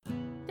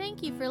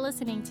Thank you for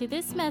listening to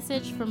this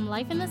message from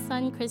Life in the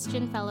Sun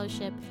Christian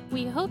Fellowship.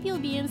 We hope you'll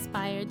be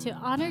inspired to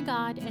honor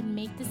God and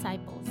make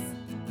disciples.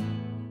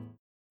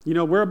 You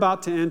know, we're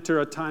about to enter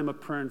a time of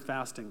prayer and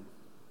fasting.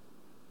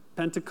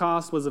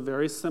 Pentecost was a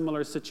very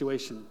similar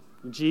situation.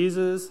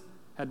 Jesus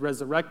had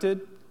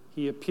resurrected.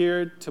 He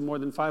appeared to more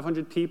than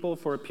 500 people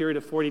for a period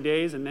of 40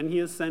 days, and then he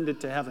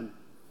ascended to heaven.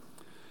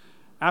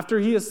 After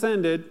he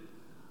ascended,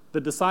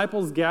 the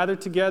disciples gathered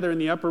together in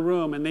the upper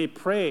room, and they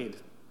prayed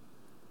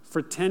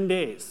for 10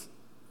 days.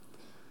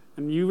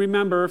 And you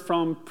remember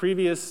from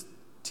previous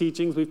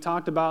teachings, we've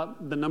talked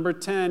about the number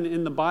 10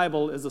 in the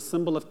Bible is a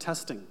symbol of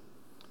testing.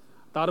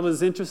 Thought it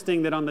was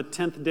interesting that on the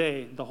 10th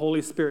day, the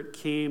Holy Spirit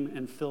came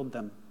and filled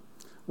them.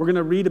 We're going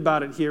to read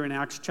about it here in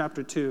Acts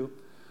chapter 2,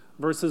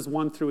 verses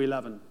 1 through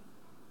 11.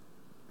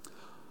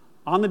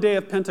 On the day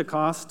of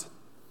Pentecost,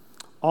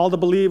 all the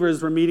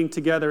believers were meeting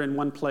together in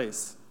one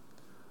place.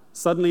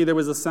 Suddenly there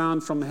was a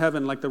sound from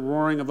heaven like the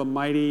roaring of a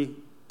mighty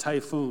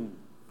typhoon,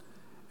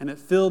 and it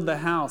filled the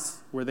house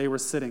where they were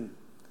sitting.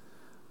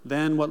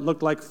 Then what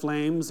looked like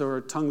flames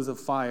or tongues of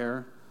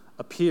fire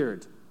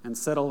appeared and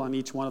settled on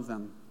each one of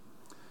them.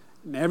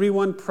 And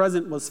everyone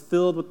present was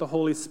filled with the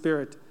Holy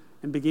Spirit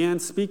and began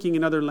speaking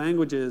in other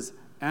languages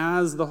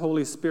as the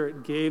Holy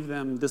Spirit gave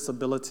them this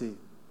ability.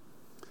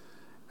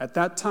 At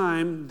that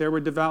time, there were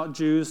devout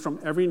Jews from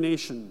every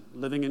nation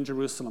living in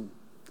Jerusalem.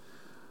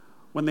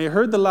 When they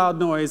heard the loud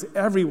noise,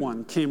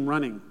 everyone came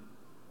running.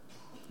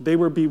 They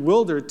were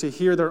bewildered to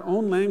hear their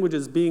own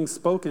languages being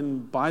spoken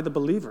by the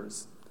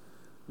believers.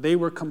 They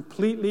were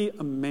completely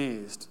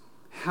amazed.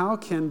 "How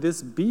can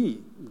this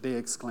be?" they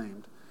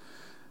exclaimed.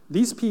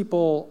 "These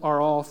people are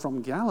all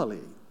from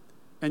Galilee,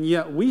 and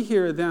yet we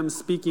hear them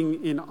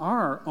speaking in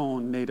our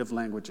own native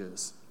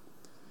languages.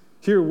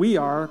 Here we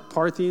are,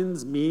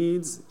 Parthians,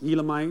 Medes,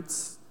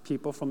 Elamites,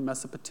 people from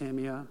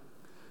Mesopotamia,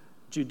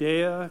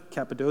 Judea,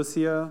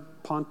 Cappadocia,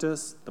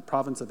 Pontus, the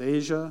province of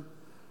Asia,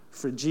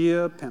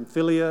 Phrygia,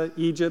 Pamphylia,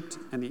 Egypt,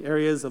 and the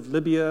areas of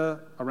Libya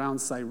around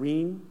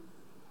Cyrene,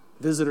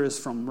 visitors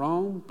from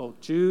Rome,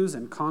 both Jews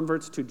and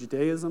converts to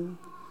Judaism,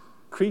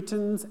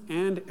 Cretans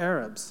and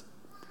Arabs.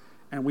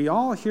 And we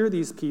all hear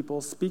these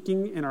people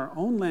speaking in our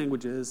own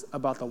languages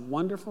about the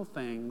wonderful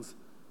things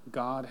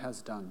God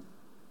has done."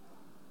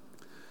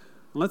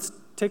 Let's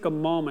take a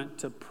moment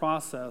to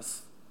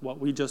process what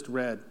we just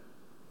read.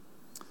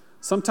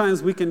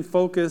 Sometimes we can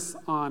focus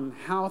on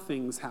how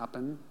things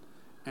happen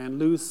and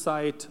lose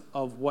sight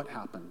of what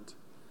happened.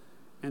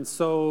 And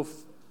so,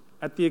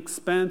 at the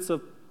expense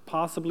of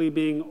possibly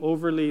being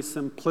overly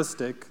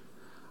simplistic,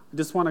 I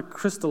just want to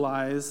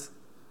crystallize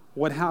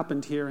what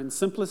happened here. In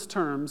simplest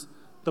terms,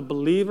 the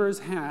believers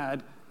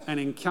had an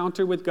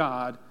encounter with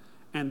God,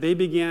 and they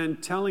began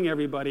telling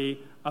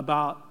everybody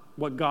about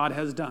what God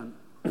has done.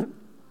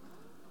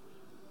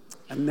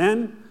 And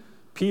then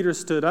Peter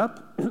stood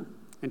up,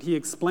 and he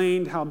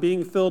explained how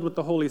being filled with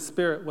the Holy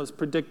Spirit was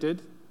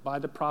predicted by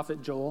the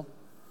prophet Joel.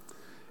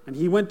 And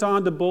he went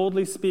on to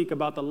boldly speak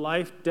about the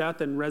life,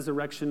 death, and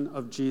resurrection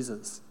of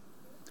Jesus.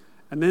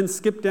 And then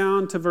skip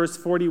down to verse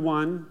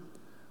 41.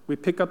 We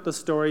pick up the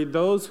story.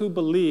 Those who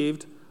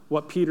believed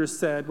what Peter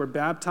said were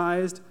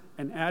baptized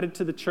and added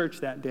to the church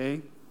that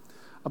day,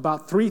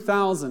 about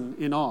 3,000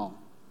 in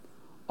all.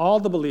 All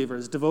the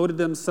believers devoted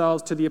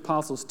themselves to the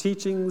apostles'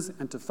 teachings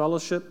and to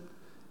fellowship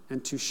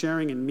and to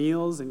sharing in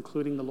meals,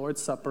 including the Lord's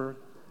Supper,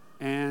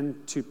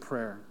 and to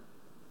prayer.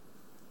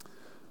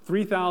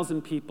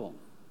 3,000 people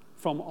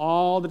from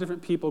all the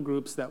different people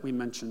groups that we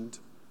mentioned.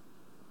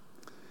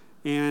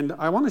 And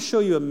I want to show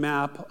you a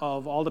map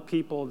of all the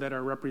people that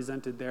are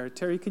represented there.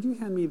 Terry, could you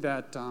hand me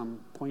that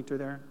pointer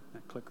there,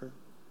 that clicker?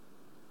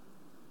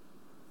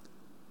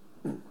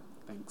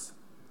 Thanks.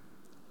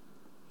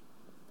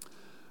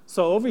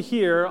 So over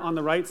here on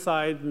the right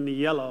side in the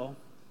yellow,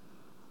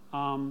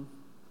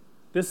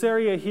 this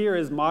area here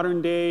is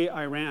modern-day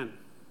Iran.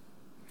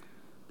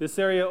 This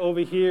area over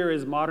here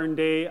is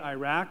modern-day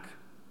Iraq.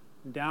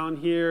 Down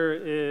here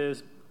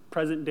is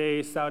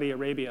present-day Saudi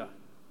Arabia.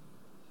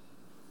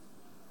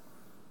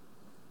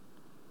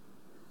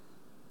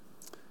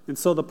 And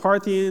so the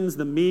Parthians,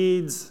 the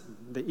Medes,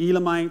 the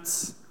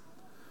Elamites,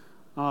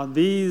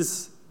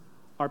 these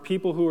are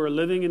people who are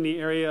living in the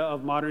area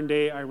of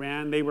modern-day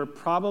Iran. They were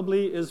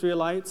probably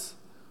Israelites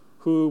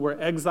who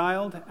were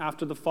exiled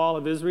after the fall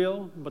of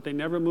Israel, but they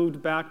never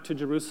moved back to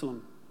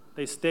Jerusalem.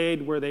 They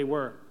stayed where they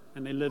were,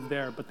 and they lived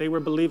there, but they were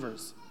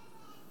believers.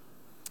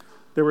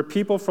 There were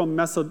people from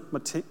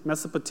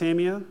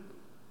Mesopotamia,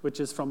 which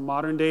is from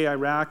modern-day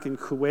Iraq and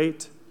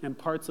Kuwait, and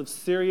parts of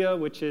Syria,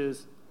 which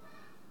is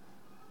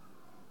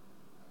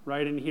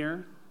right in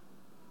here.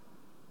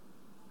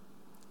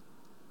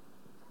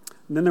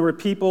 And then there were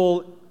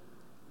people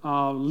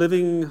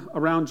living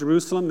around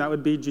Jerusalem. That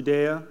would be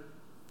Judea.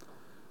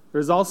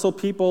 There's also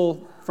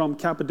people from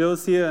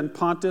Cappadocia and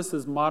Pontus,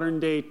 as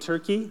modern-day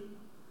Turkey.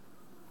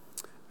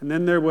 And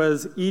then there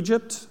was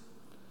Egypt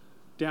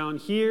down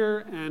here,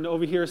 and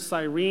over here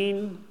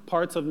Cyrene,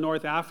 parts of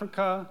North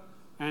Africa,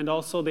 and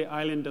also the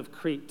island of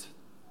Crete.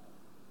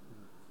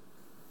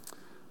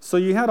 So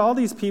you had all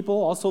these people,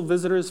 also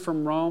visitors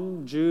from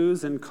Rome,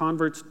 Jews and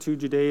converts to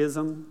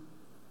Judaism,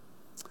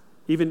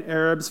 even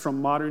Arabs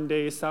from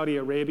modern-day Saudi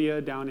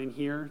Arabia down in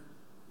here.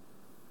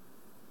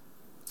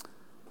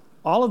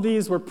 All of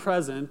these were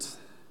present,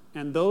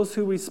 and those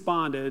who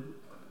responded,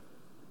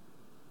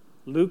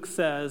 Luke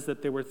says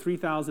that there were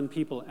 3,000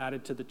 people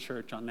added to the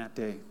church on that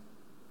day.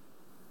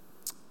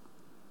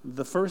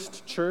 The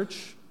first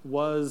church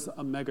was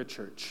a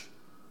megachurch.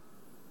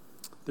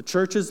 The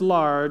church is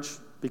large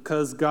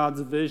because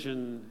God's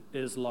vision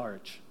is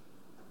large.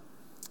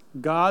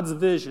 God's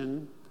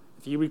vision,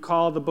 if you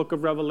recall the book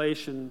of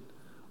Revelation,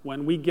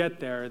 when we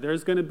get there,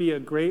 there's going to be a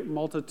great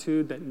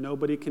multitude that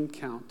nobody can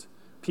count.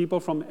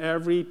 People from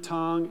every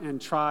tongue and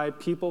tribe,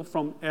 people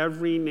from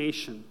every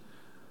nation.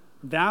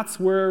 That's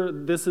where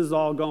this is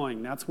all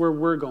going. That's where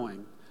we're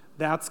going.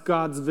 That's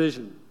God's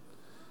vision.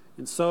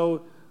 And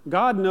so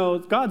God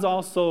knows, God's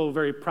also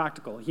very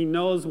practical. He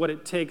knows what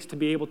it takes to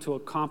be able to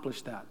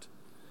accomplish that.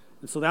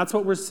 And so that's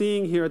what we're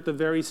seeing here at the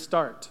very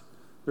start.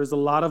 There's a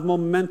lot of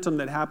momentum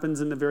that happens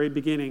in the very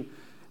beginning.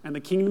 And the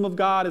kingdom of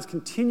God is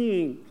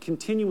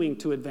continuing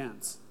to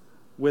advance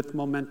with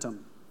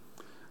momentum.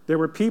 There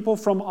were people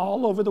from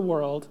all over the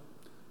world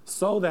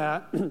so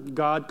that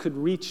God could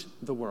reach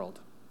the world.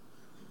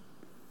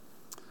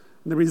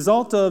 And the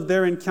result of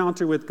their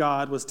encounter with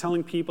God was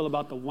telling people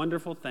about the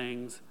wonderful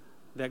things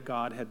that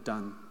God had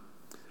done.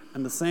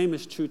 And the same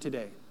is true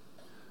today.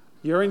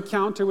 Your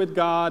encounter with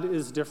God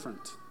is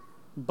different,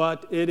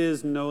 but it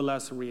is no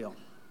less real.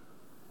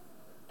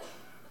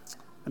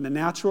 And the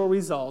natural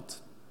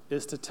result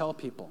is to tell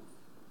people.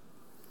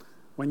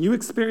 When you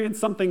experience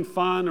something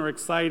fun or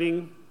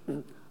exciting,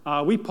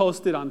 we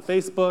post it on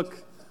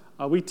Facebook,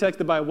 we text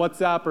it by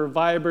WhatsApp or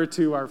Viber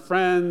to our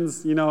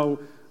friends,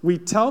 we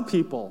tell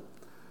people.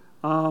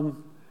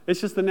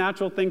 It's just the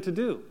natural thing to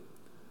do.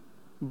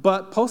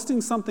 But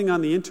posting something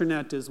on the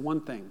internet is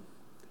one thing.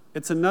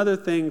 It's another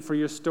thing for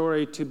your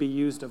story to be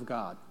used of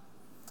God.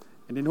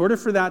 And in order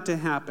for that to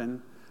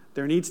happen,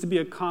 there needs to be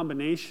a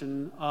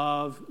combination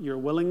of your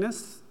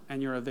willingness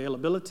and your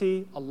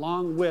availability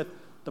along with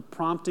the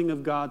prompting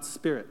of God's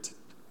Spirit.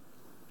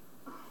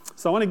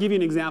 So I want to give you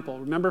an example.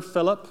 Remember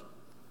Philip,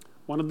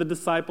 one of the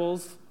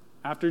disciples,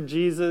 after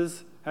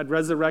Jesus had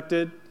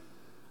resurrected,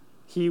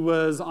 he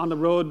was on the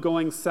road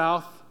going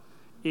south,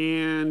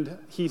 and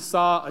he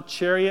saw a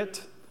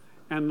chariot,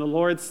 and the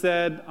Lord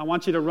said, I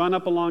want you to run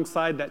up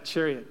alongside that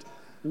chariot.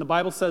 And the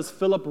Bible says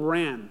Philip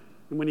ran.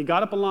 And when he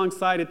got up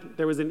alongside it,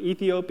 there was an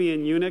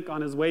Ethiopian eunuch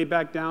on his way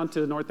back down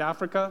to North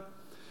Africa,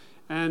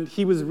 and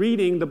he was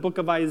reading the book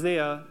of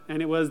Isaiah,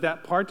 and it was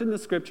that part in the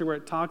scripture where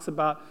it talks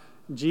about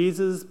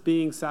Jesus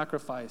being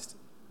sacrificed,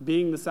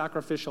 being the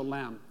sacrificial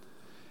lamb.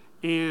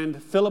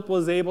 And Philip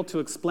was able to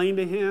explain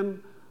to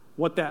him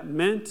what that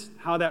meant,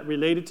 how that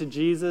related to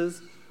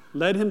Jesus,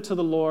 led him to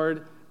the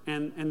Lord,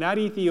 and that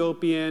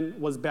Ethiopian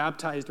was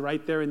baptized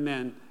right there and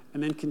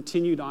then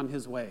continued on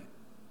his way.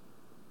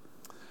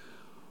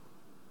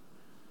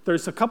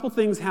 There's a couple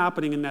things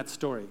happening in that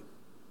story.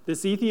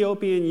 This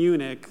Ethiopian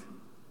eunuch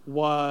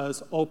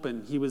was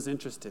open. He was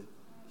interested.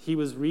 He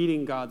was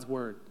reading God's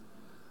word.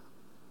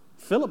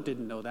 Philip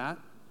didn't know that.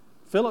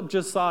 Philip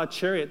just saw a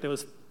chariot that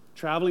was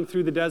traveling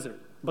through the desert.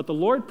 But the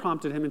Lord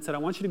prompted him and said, I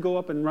want you to go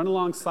up and run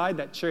alongside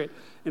that chariot.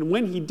 And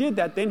when he did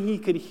that, then he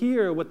could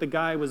hear what the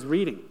guy was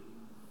reading.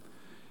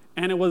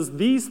 And it was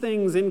these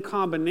things in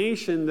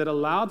combination that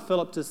allowed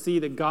Philip to see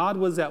that God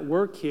was at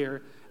work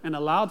here and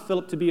allowed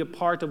Philip to be a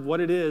part of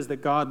what it is that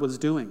God was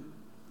doing.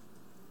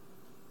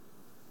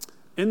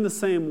 In the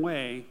same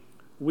way,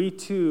 we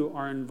too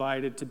are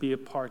invited to be a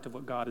part of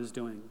what God is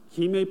doing.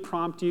 He may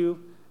prompt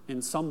you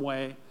in some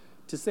way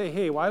to say,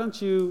 hey, why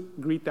don't you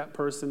greet that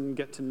person and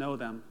get to know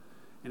them?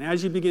 And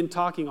as you begin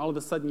talking, all of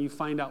a sudden you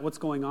find out what's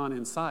going on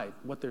inside,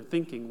 what they're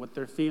thinking, what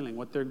they're feeling,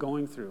 what they're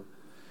going through.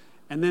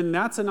 And then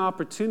that's an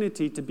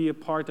opportunity to be a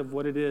part of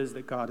what it is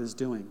that God is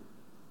doing.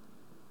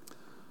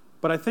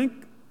 But I think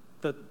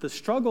that the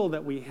struggle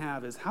that we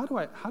have is how do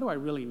I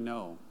really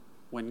know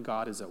when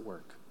God is at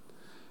work?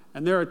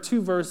 And there are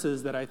two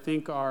verses that I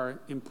think are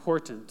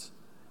important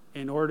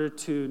in order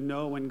to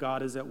know when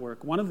God is at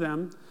work. One of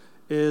them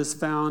is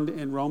found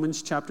in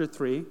Romans chapter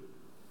 3.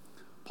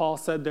 Paul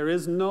said, there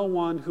is no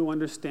one who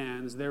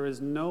understands, there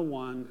is no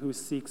one who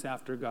seeks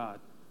after God.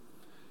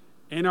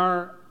 In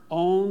our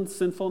own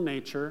sinful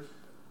nature,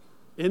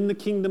 in the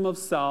kingdom of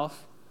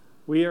self,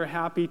 we are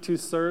happy to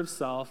serve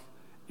self.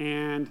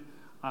 And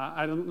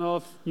I don't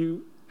know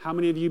how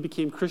many of you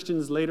became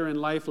Christians later in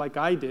life like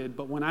I did,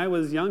 but when I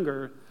was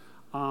younger,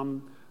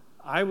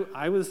 I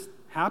was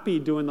happy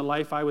doing the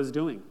life I was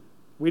doing.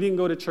 We didn't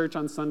go to church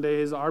on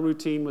Sundays. Our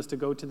routine was to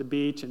go to the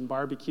beach and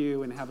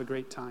barbecue and have a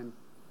great time.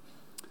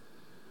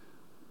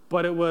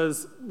 But it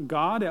was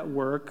God at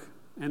work,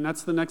 and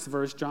that's the next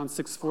verse, John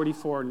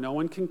 6:44. No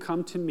one can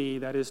come to me,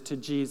 that is to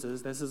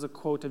Jesus. This is a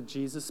quote of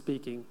Jesus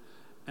speaking,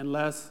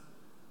 unless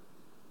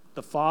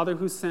the Father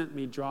who sent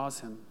me draws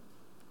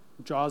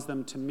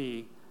them to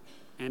me,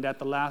 and at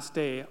the last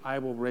day I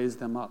will raise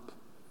them up.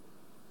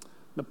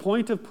 The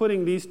point of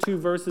putting these two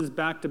verses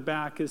back to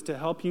back is to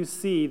help you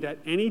see that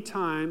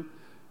anytime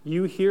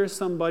you hear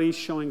somebody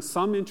showing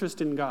some interest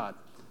in God,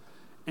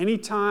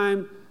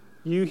 anytime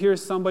you hear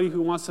somebody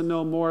who wants to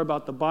know more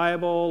about the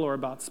Bible or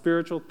about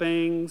spiritual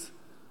things,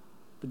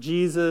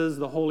 Jesus,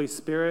 the Holy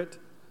Spirit,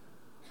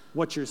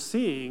 what you're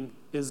seeing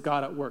is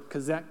God at work,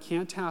 because that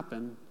can't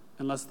happen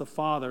unless the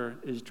Father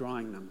is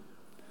drawing them.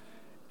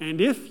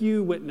 And if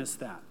you witness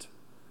that,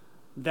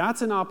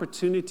 that's an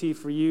opportunity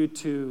for you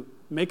to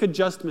make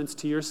adjustments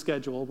to your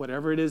schedule,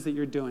 whatever it is that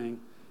you're doing,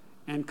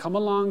 and come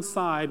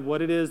alongside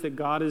what it is that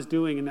God is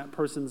doing in that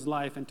person's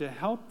life and to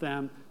help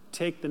them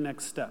take the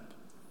next step.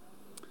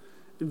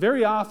 And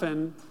very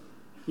often,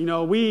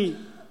 we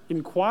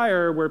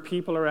inquire where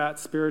people are at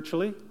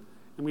spiritually,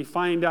 and we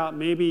find out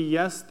maybe,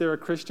 yes, they're a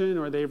Christian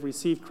or they've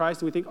received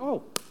Christ, and we think,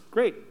 oh,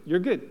 great, you're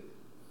good.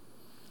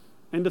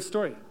 End of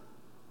story.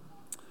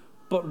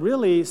 But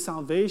really,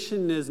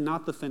 salvation is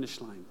not the finish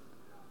line.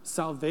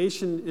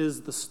 Salvation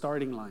is the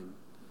starting line.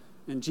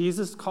 And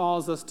Jesus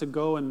calls us to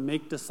go and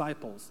make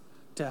disciples,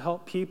 to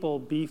help people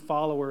be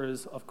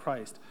followers of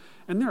Christ.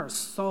 And there are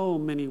so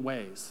many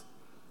ways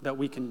that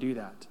we can do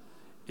that.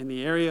 In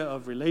the area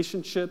of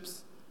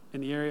relationships,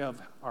 in the area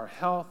of our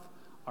health,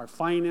 our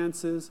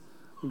finances,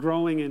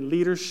 growing in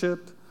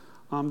leadership.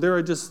 There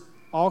are just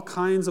all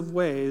kinds of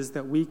ways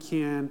that we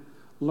can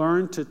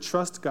learn to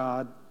trust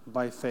God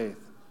by faith.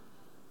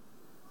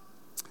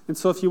 And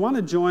so if you want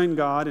to join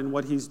God in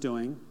what he's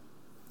doing,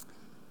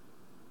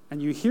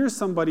 and you hear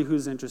somebody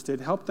who's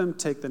interested, help them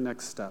take the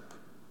next step.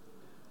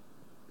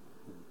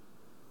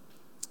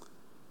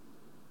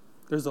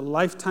 There's a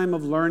lifetime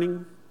of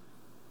learning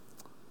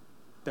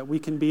that we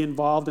can be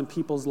involved in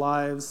people's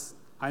lives.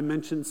 I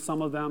mentioned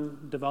some of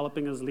them,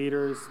 developing as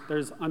leaders.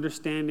 There's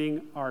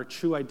understanding our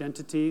true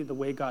identity, the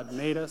way God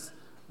made us,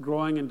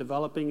 growing and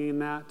developing in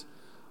that,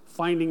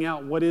 finding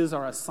out what is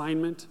our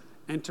assignment,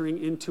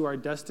 entering into our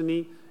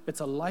destiny. It's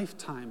a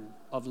lifetime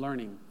of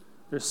learning.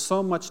 There's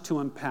so much to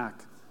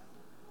unpack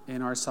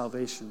in our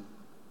salvation.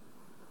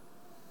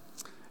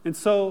 And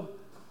so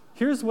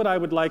here's what I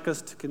would like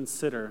us to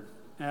consider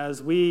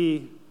as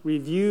we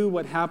review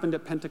what happened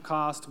at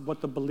Pentecost, what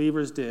the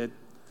believers did,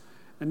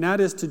 and that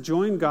is to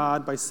join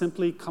God by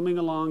simply coming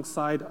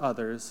alongside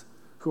others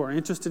who are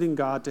interested in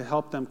God to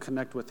help them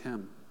connect with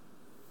him.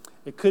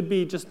 It could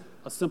be just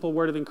a simple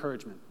word of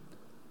encouragement.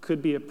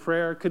 Could be a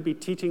prayer, could be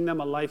teaching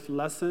them a life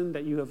lesson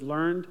that you have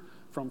learned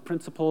from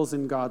principles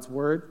in God's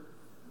word.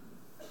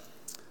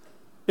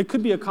 It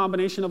could be a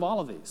combination of all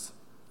of these.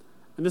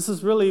 And this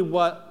is really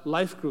what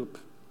life group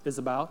is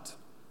about.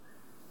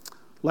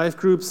 Life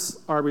groups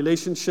are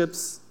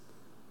relationships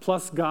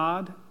plus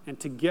God, and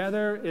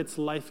together it's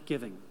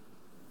life-giving.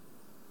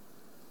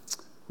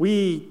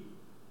 We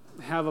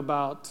have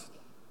about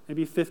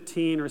maybe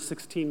 15 or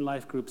 16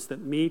 life groups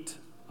that meet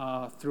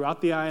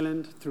throughout the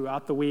island,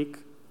 throughout the week.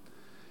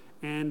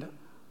 And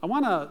I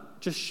want to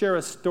just share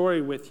a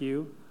story with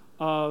you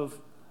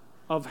of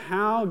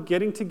how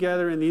getting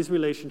together in these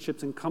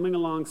relationships and coming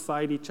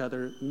alongside each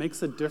other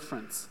makes a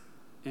difference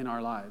in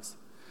our lives.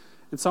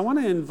 And so I want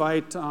to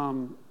invite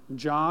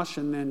Josh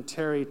and then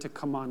Terry to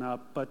come on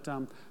up. But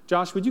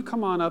Josh, would you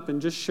come on up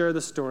and just share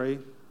the story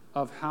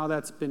of how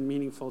that's been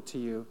meaningful to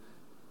you?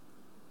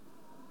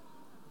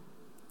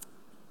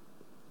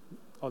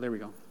 Oh, there we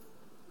go.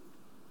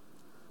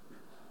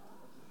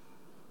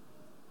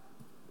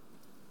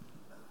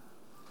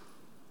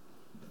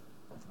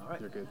 All right.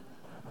 You're good.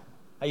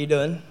 How you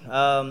doing?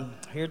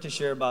 Here to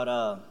share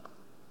about,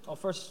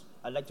 first,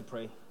 I'd like to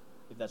pray,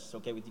 if that's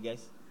okay with you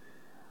guys.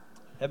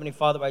 Heavenly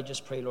Father, I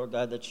just pray, Lord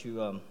God, that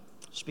you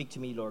speak to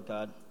me, Lord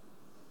God.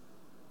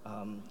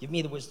 Give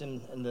me the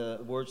wisdom and the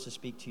words to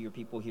speak to your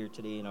people here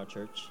today in our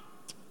church.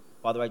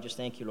 Father, I just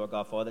thank you, Lord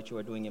God, for all that you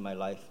are doing in my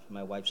life,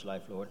 my wife's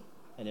life, Lord,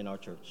 and in our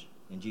church.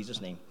 In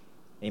Jesus' name,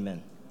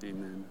 amen.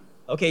 Amen.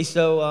 Okay,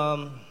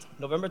 so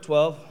November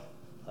 12th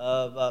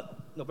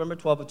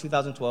of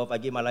 2012, I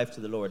gave my life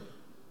to the Lord.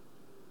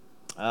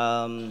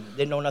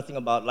 Didn't know nothing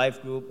about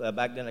life group.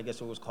 Back then, I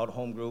guess it was called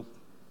home group.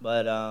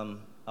 But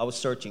I was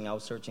searching.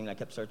 I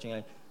kept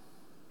searching.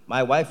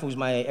 My wife, who was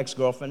my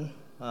ex-girlfriend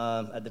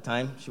at the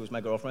time, she was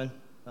my girlfriend.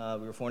 We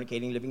were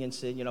fornicating, living in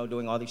sin,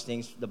 doing all these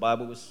things. The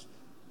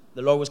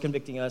Lord was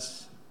convicting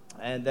us.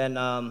 And then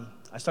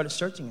I started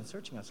searching.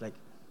 I was like,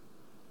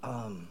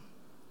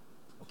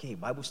 okay,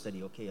 Bible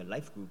study, okay, a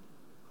life group.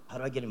 How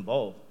do I get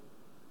involved?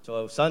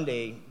 So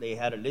Sunday, they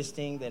had a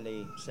listing. Then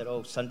they said,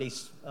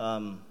 Sundays,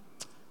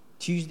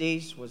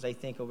 Tuesdays was, I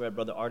think, over at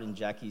Brother Art and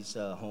Jackie's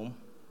home.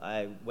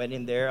 I went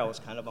in there. I was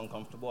kind of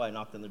uncomfortable. I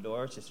knocked on the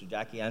door. Sister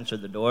Jackie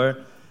answered the door.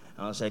 And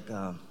I was like,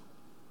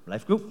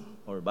 life group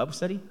or Bible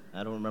study?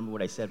 I don't remember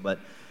what I said, but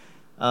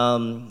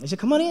they said,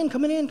 come on in. I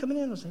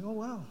was like, oh,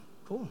 wow,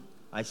 cool.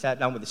 I sat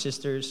down with the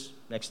sisters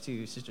next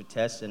to Sister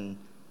Tess, and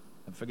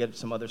I forget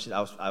some other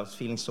sisters. I was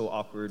feeling so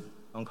awkward,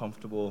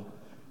 uncomfortable.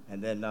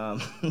 And then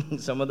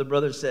some of the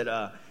brothers said,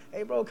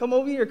 hey, bro, come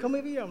over here.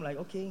 I'm like,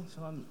 okay.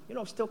 So I'm,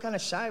 still kind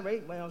of shy,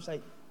 right? But I was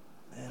like,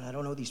 man, I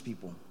don't know these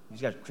people.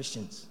 These guys are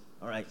Christians.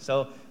 All right.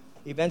 So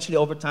eventually,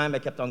 over time, I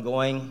kept on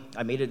going.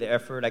 I made it the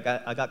effort. I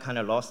got kind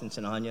of lost in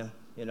Sinahanya.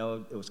 You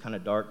know, it was kind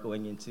of dark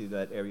going into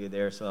that area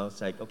there. So I was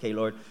like, okay,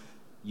 Lord,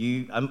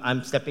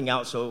 I'm stepping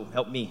out, so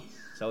help me.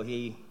 So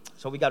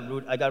we got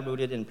rooted. I got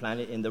rooted and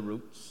planted in the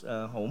Roots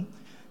home,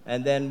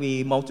 and then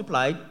we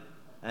multiplied,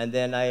 and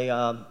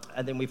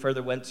then we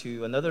further went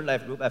to another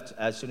life group.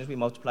 As soon as we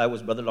multiplied,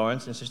 was Brother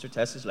Lawrence and Sister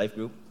Tessa's life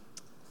group.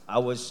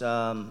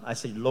 I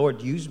said,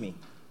 Lord, use me.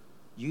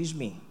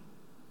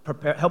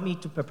 Help me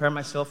to prepare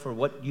myself for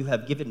what you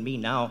have given me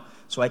now,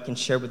 so I can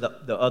share with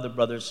the other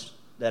brothers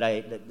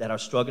that are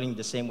struggling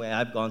the same way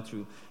I've gone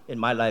through in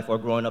my life or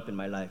growing up in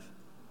my life.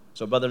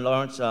 So Brother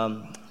Lawrence,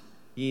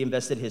 he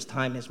invested his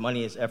time, his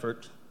money, his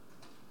effort,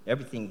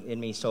 everything in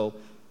me. So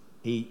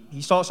he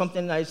saw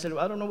something, and I said,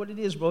 I don't know what it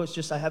is, bro. It's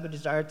just I have a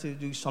desire to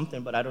do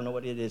something, but I don't know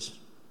what it is.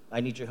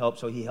 I need your help.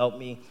 So he helped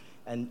me.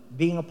 And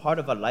being a part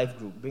of a life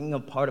group, being a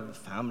part of a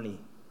family.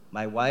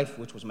 My wife,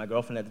 which was my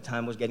girlfriend at the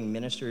time, was getting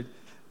ministered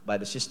by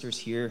the sisters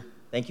here.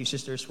 Thank you,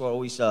 sisters, for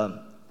always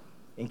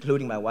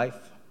including my wife.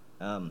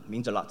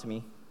 Means a lot to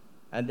me.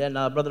 And then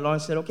Brother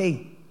Lawrence said,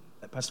 okay,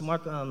 Pastor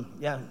Mark,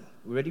 we're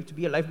ready to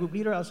be a life group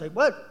leader. I was like,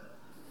 what?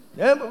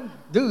 Yeah,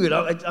 dude,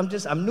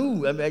 I'm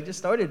new. I just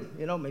started.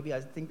 Maybe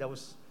I think that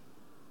was,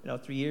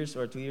 3 years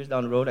or 2 years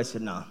down the road. I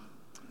said, nah,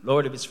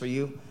 Lord, if it's for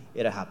you,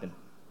 it'll happen.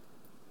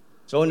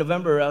 So in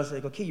November, I was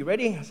like, okay, you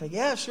ready? I was like,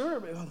 yeah,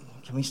 sure.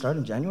 Can we start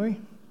in January?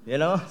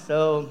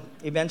 So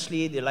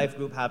eventually the life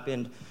group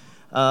happened.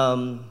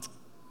 And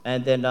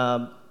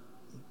then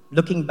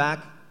looking back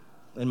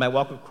in my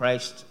walk with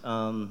Christ,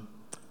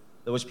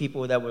 there was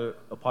people that were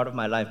a part of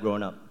my life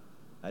growing up.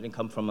 I didn't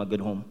come from a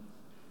good home.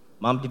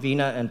 Mom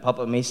Divina and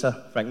Papa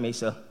Mesa, Frank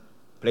Mesa,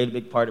 played a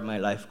big part of my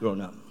life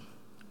growing up.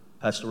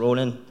 Pastor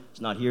Roland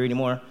is not here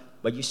anymore.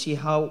 But you see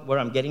where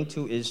I'm getting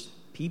to is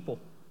people.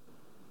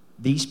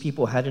 These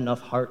people had enough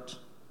heart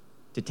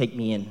to take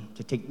me in,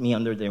 to take me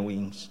under their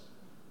wings.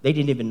 They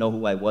didn't even know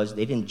who I was.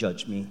 They didn't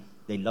judge me.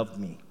 They loved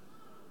me.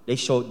 They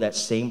showed that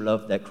same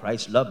love that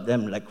Christ loved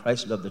them, like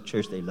Christ loved the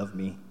church. They loved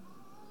me.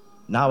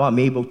 Now I'm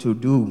able to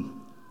do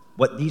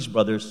what these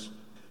brothers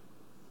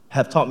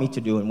have taught me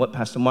to do and what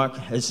Pastor Mark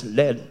has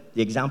led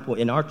the example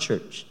in our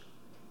church.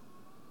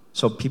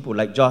 So people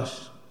like Josh,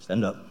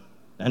 stand up.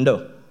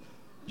 Nando,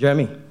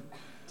 Jeremy,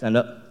 stand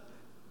up.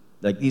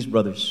 Like these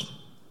brothers.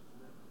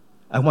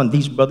 I want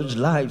these brothers'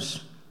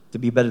 lives to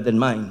be better than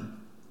mine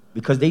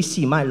because they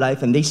see my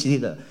life and they see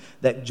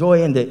that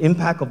joy and the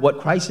impact of what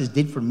Christ has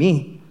did for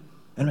me.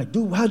 And like,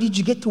 dude, how did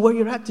you get to where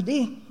you're at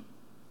today?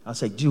 I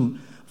was like, dude,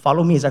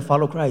 follow me as I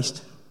follow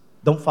Christ.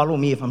 Don't follow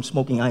me if I'm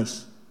smoking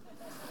ice.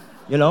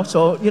 And then,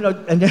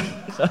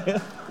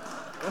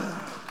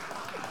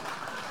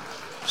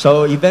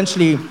 so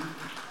eventually,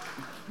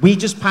 we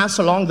just pass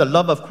along the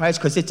love of Christ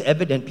because it's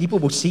evident. People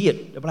will see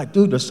it. They're like,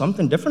 dude, there's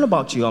something different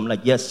about you. I'm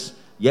like, yes,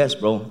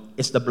 bro.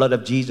 It's the blood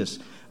of Jesus.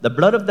 The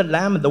blood of the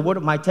Lamb and the word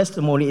of my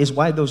testimony is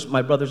why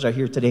my brothers are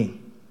here today.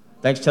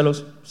 Thanks,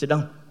 Telos. Sit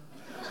down.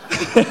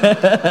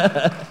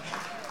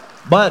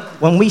 But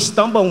when we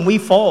stumble and we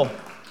fall,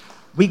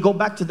 we go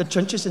back to the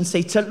trenches and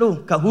say,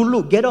 Telu,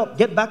 Kahulu, get up,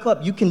 get back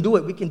up. You can do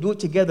it. We can do it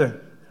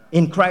together.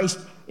 In Christ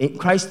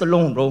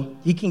alone, bro.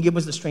 He can give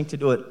us the strength to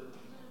do it.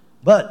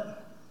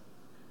 But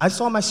I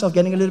saw myself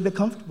getting a little bit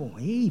comfortable.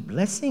 Hey,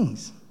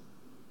 blessings.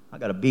 I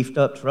got a beefed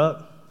up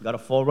truck, got a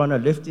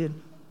 4Runner lifted,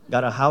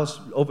 got a house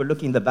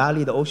overlooking the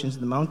valley, the oceans,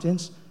 and the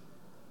mountains.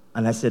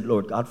 And I said,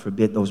 Lord, God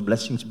forbid those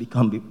blessings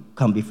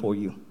come before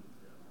you.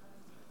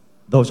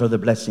 Those are the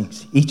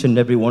blessings. Each and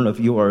every one of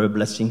you are a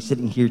blessing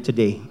sitting here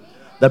today.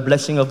 The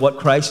blessing of what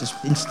Christ has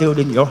instilled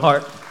in your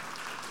heart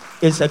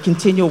is a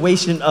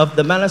continuation of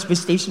the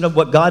manifestation of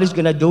what God is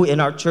going to do in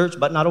our church.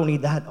 But not only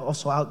that,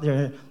 also out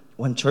there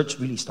when church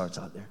really starts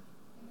out there.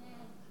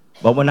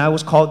 But when I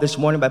was called this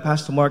morning by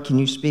Pastor Mark, can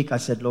you speak? I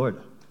said,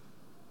 Lord,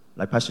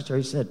 like Pastor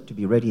Terry said, to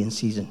be ready in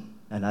season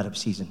and out of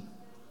season.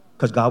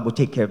 Because God will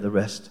take care of the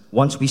rest.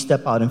 Once we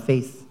step out in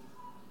faith,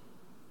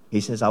 He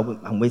says,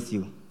 I'm with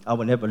you. I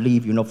will never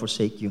leave you nor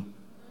forsake you.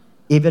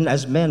 Even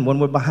as men, when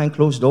we're behind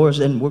closed doors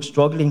and we're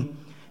struggling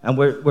and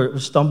we're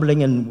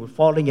stumbling and we're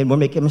falling and we're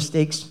making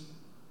mistakes,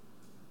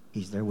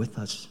 He's there with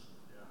us.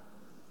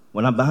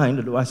 When I'm behind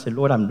the door, I say,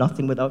 Lord, I'm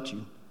nothing without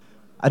you.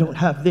 I don't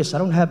have this. I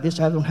don't have this.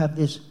 I don't have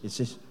this. It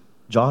says,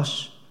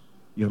 Josh,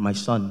 you're my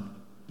son,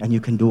 and you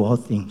can do all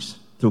things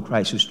through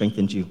Christ who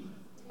strengthens you.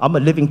 I'm a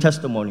living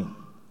testimony.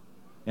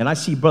 And I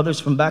see brothers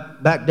from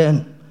back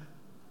then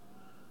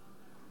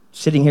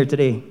sitting here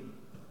today.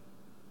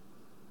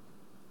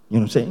 You know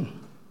what I'm saying?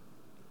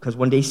 Because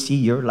when they see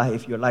your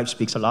life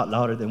speaks a lot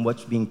louder than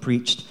what's being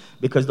preached.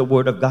 Because the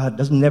word of God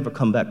doesn't never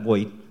come back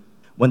void.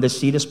 When the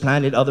seed is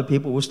planted, other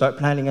people will start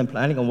planting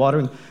and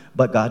watering,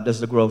 but God does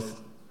the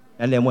growth.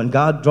 And then when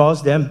God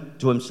draws them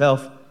to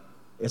Himself,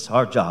 it's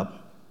our job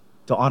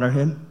to honor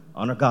Him,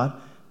 honor God,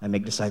 and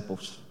make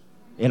disciples.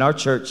 In our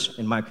church,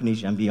 in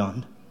Micronesia and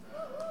beyond.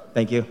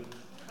 Thank you.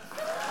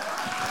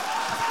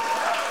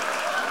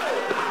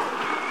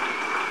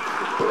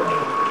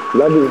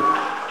 Love you.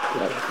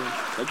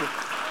 Thank you.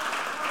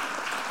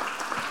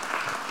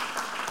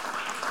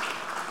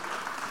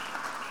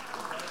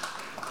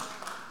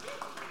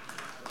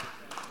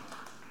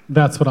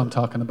 That's what I'm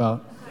talking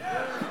about.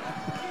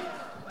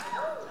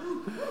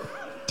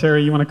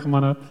 Terry, you want to come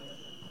on up?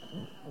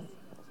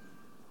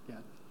 Yeah,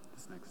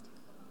 this next.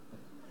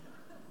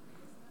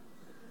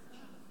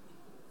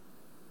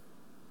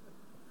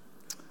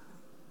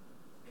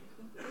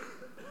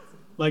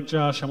 Like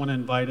Josh, I want to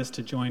invite us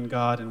to join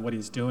God in what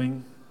he's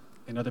doing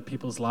in other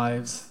people's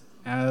lives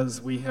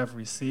as we have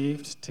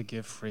received to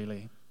give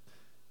freely.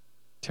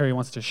 Terry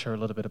wants to share a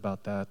little bit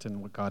about that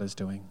and what God is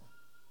doing.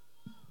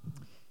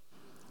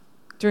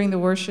 During the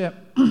worship,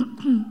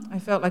 I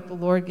felt like the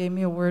Lord gave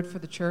me a word for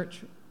the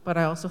church, but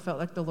I also felt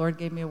like the Lord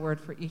gave me a word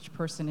for each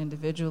person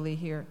individually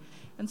here.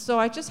 And so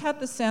I just had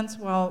the sense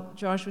while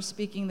Josh was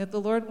speaking that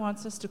the Lord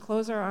wants us to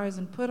close our eyes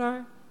and put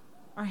our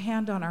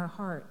hand on our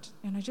heart.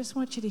 And I just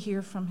want you to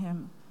hear from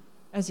him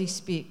as he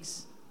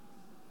speaks.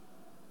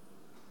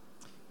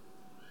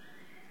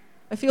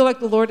 I feel like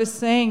the Lord is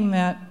saying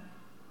that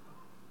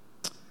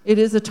it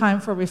is a time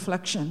for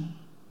reflection.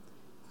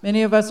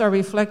 Many of us are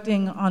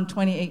reflecting on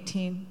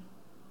 2018.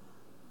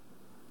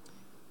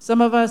 Some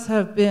of us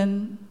have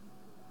been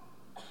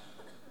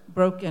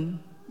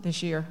broken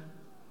this year,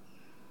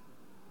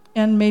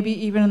 and maybe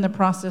even in the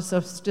process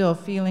of still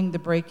feeling the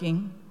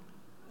breaking.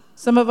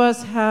 Some of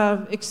us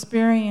have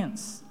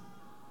experienced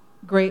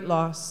great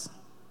loss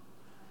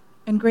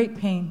and great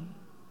pain.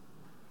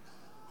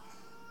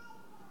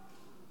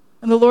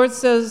 And the Lord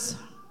says,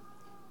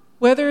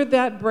 whether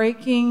that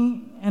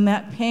breaking and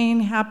that pain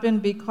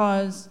happened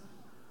because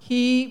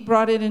he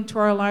brought it into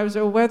our lives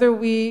or whether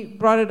we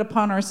brought it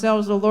upon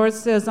ourselves, the Lord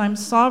says, I'm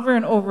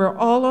sovereign over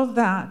all of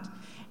that,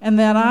 and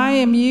that I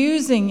am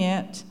using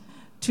it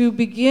to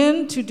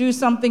begin to do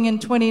something in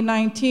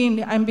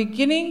 2019. I'm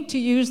beginning to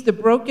use the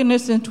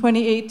brokenness in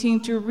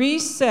 2018 to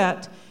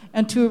reset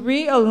and to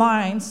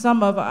realign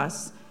some of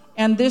us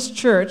and this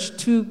church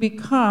to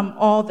become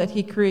all that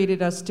he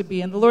created us to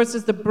be. And the Lord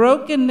says the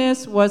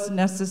brokenness was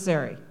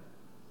necessary.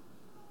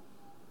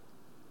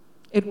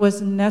 It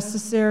was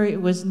necessary,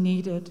 it was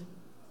needed.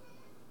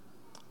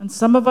 And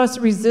some of us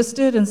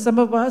resisted and some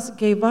of us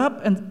gave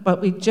up,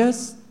 but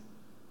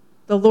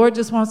the Lord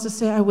just wants to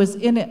say, I was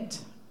in it.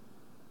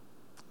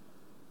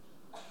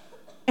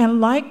 And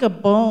like a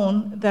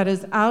bone that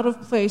is out of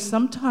place,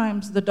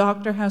 sometimes the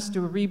doctor has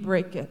to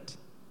re-break it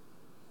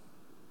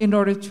in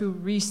order to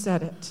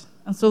reset it.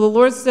 And so the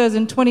Lord says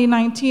in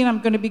 2019, I'm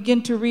going to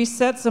begin to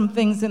reset some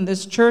things in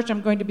this church.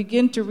 I'm going to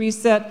begin to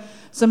reset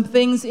some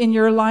things in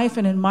your life.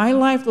 And in my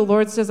life, the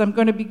Lord says, I'm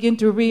going to begin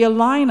to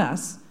realign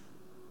us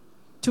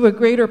to a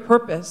greater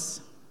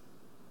purpose.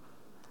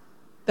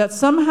 That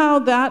somehow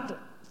that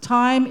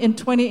time in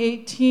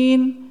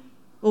 2018,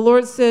 the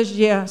Lord says,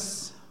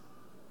 yes,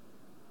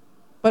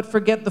 but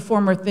forget the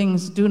former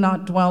things. Do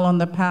not dwell on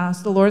the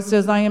past. The Lord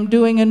says, I am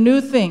doing a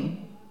new thing.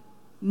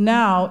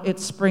 Now it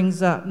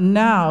springs up.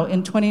 Now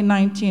in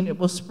 2019 it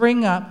will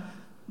spring up.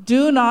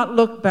 Do not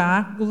look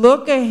back.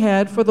 Look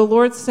ahead, for the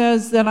Lord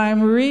says that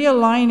I'm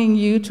realigning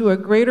you to a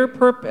greater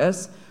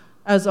purpose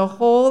as a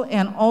whole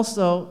and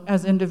also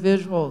as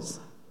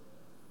individuals.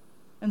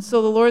 And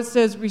so the Lord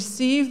says,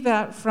 receive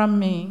that from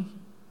me.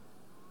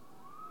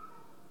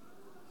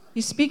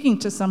 He's speaking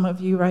to some of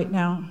you right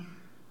now.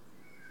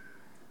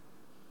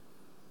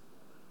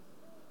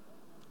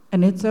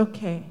 And it's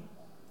okay.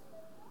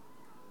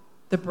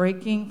 The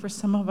breaking for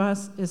some of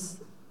us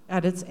is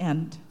at its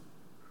end.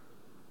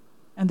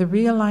 And the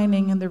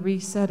realigning and the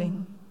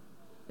resetting.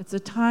 It's a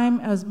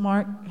time, as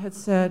Mark had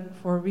said,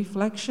 for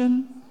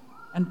reflection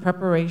and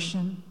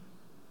preparation.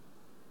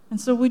 And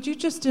so would you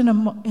just in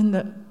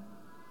the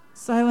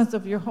silence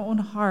of your own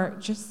heart,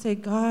 just say,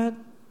 God,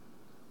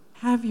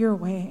 have your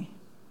way.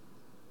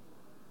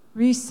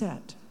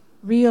 Reset,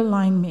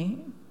 realign me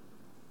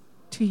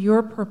to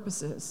your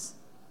purposes.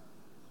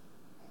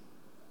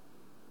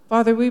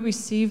 Father, we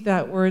receive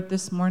that word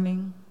this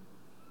morning.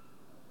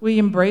 We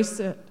embrace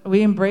it.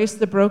 We embrace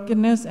the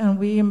brokenness and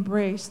we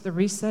embrace the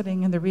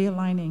resetting and the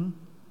realigning.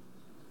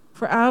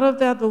 For out of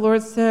that, the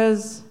Lord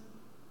says,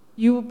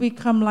 you will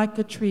become like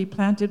a tree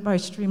planted by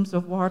streams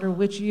of water,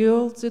 which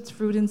yields its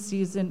fruit in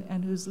season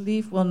and whose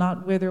leaf will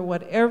not wither.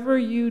 Whatever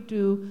you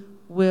do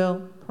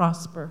will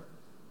prosper.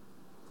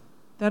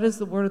 That is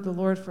the word of the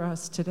Lord for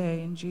us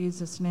today, in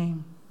Jesus'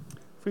 name.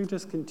 If we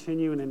just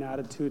continue in an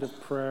attitude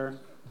of prayer,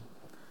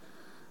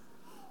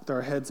 with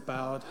our heads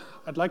bowed,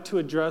 I'd like to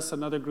address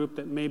another group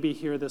that may be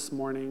here this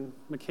morning.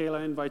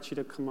 Michaela, I invite you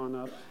to come on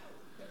up.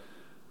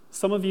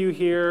 Some of you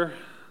here,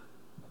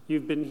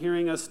 you've been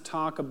hearing us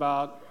talk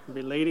about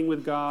relating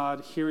with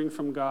God, hearing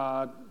from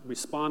God,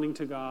 responding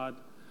to God.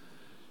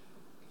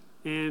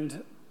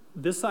 And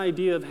this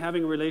idea of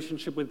having a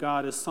relationship with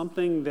God is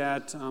something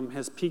that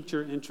has piqued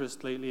your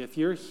interest lately. If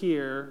you're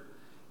here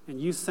and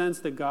you sense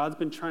that God's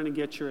been trying to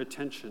get your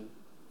attention,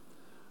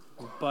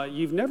 but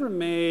you've never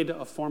made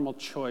a formal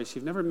choice,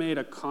 you've never made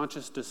a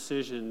conscious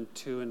decision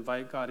to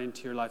invite God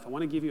into your life, I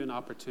want to give you an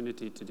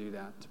opportunity to do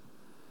that.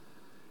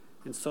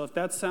 And so if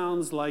that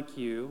sounds like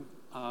you,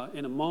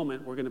 in a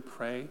moment we're going to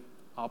pray.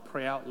 I'll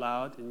pray out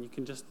loud, and you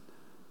can just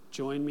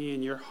join me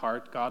in your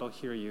heart. God will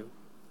hear you.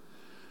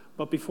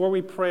 But before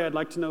we pray, I'd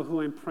like to know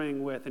who I'm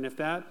praying with. And if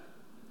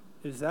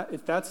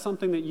that's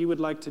something that you would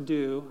like to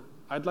do,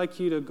 I'd like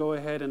you to go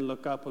ahead and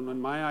look up. And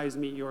when my eyes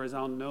meet yours,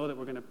 I'll know that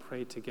we're going to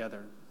pray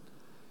together.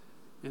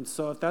 And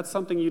so if that's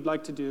something you'd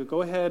like to do,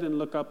 go ahead and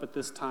look up at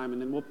this time, and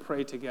then we'll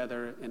pray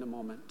together in a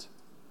moment.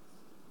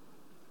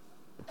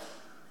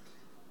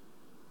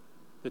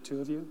 The two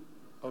of you?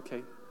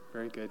 Okay,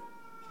 very good.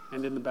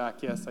 And in the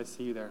back, yes, I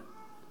see you there.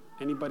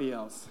 Anybody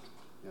else?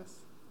 Yes,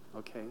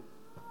 okay.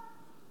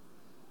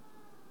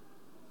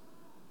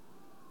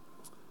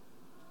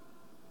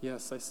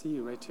 Yes, I see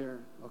you right here.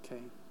 Okay.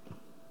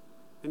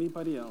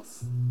 Anybody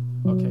else?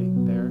 Okay,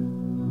 there.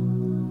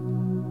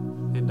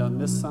 And on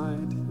this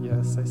side,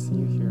 yes, I see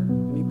you here.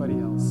 Anybody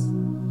else?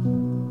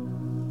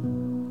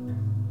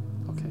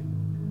 Okay.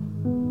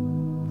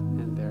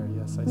 And there,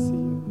 yes, I see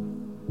you.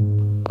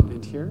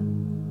 And here?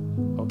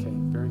 Okay,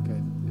 very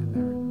good. And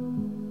there.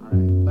 All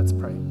right, let's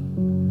pray.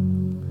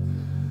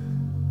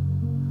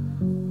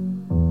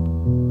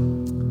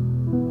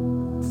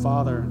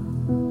 Father,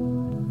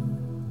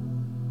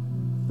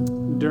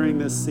 during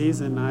this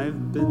season,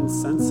 I've been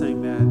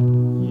sensing that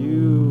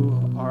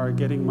you are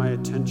getting my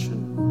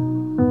attention.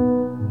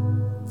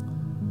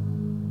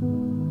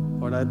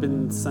 Lord, I've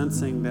been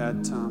sensing that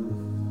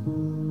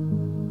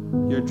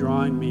you're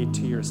drawing me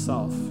to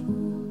yourself.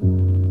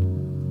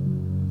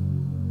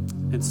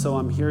 And so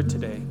I'm here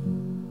today.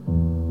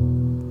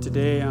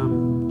 Today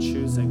I'm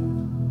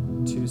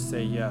choosing to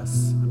say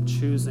yes. I'm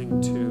choosing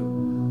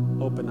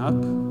to open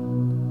up.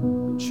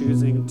 I'm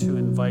choosing to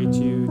invite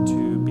you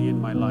to be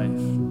in my life.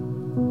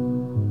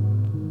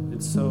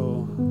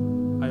 So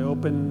I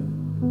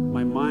open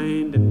my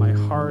mind and my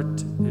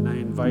heart, and I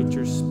invite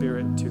your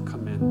Spirit to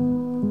come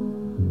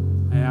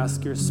in. I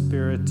ask your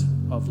Spirit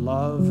of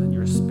love and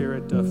your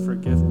Spirit of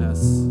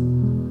forgiveness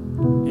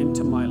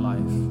into my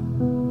life.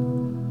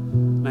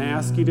 And I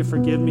ask you to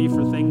forgive me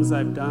for things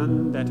I've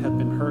done that have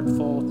been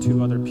hurtful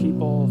to other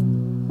people,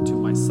 to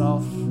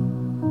myself.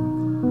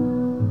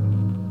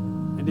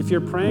 And if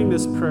you're praying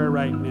this prayer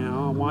right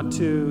now, I want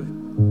to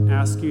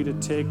ask you to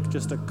take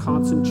just a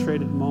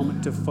concentrated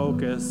moment to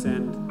focus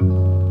and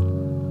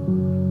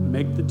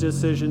make the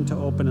decision to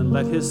open and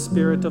let his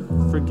Spirit of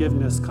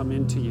forgiveness come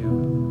into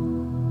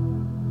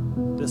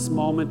you. This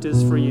moment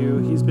is for you.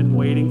 He's been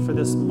waiting for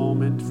this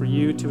moment for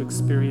you to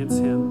experience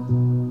him.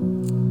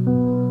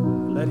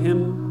 Let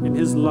him in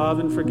his love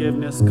and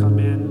forgiveness come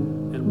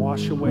in and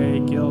wash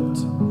away guilt,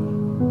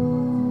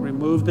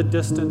 remove the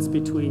distance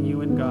between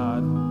you and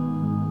God,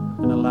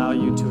 and allow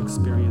you to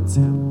experience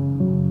him.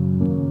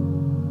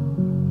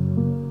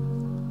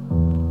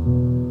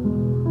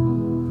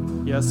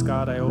 Yes,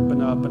 God, I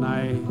open up and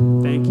I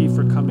thank you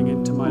for coming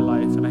into my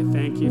life, and I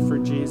thank you for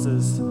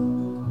Jesus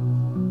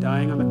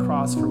dying on the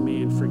cross for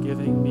me and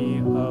forgiving me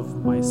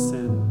of my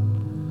sin.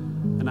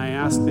 And I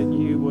ask that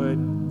you would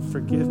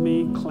forgive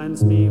me,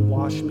 cleanse me,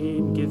 wash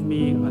me, give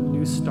me a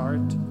new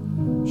start.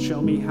 Show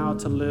me how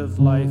to live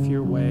life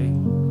your way.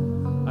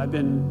 I've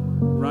been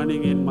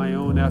running in my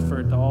own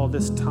effort all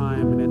this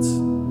time, and it's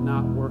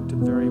not worked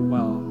very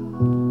well.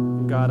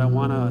 And God, I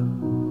want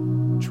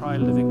to try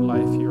living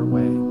life your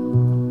way.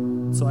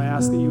 So I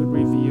ask that you would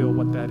reveal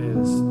what that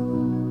is.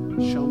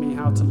 Show me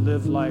how to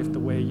live life the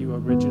way you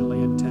originally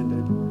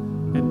intended,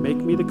 and make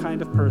me the kind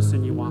of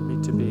person you want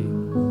me to be.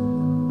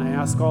 And I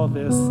ask all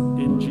this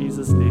in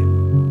Jesus'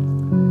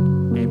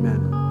 name.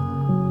 Amen.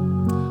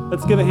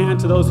 Let's give a hand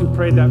to those who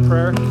prayed that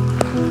prayer.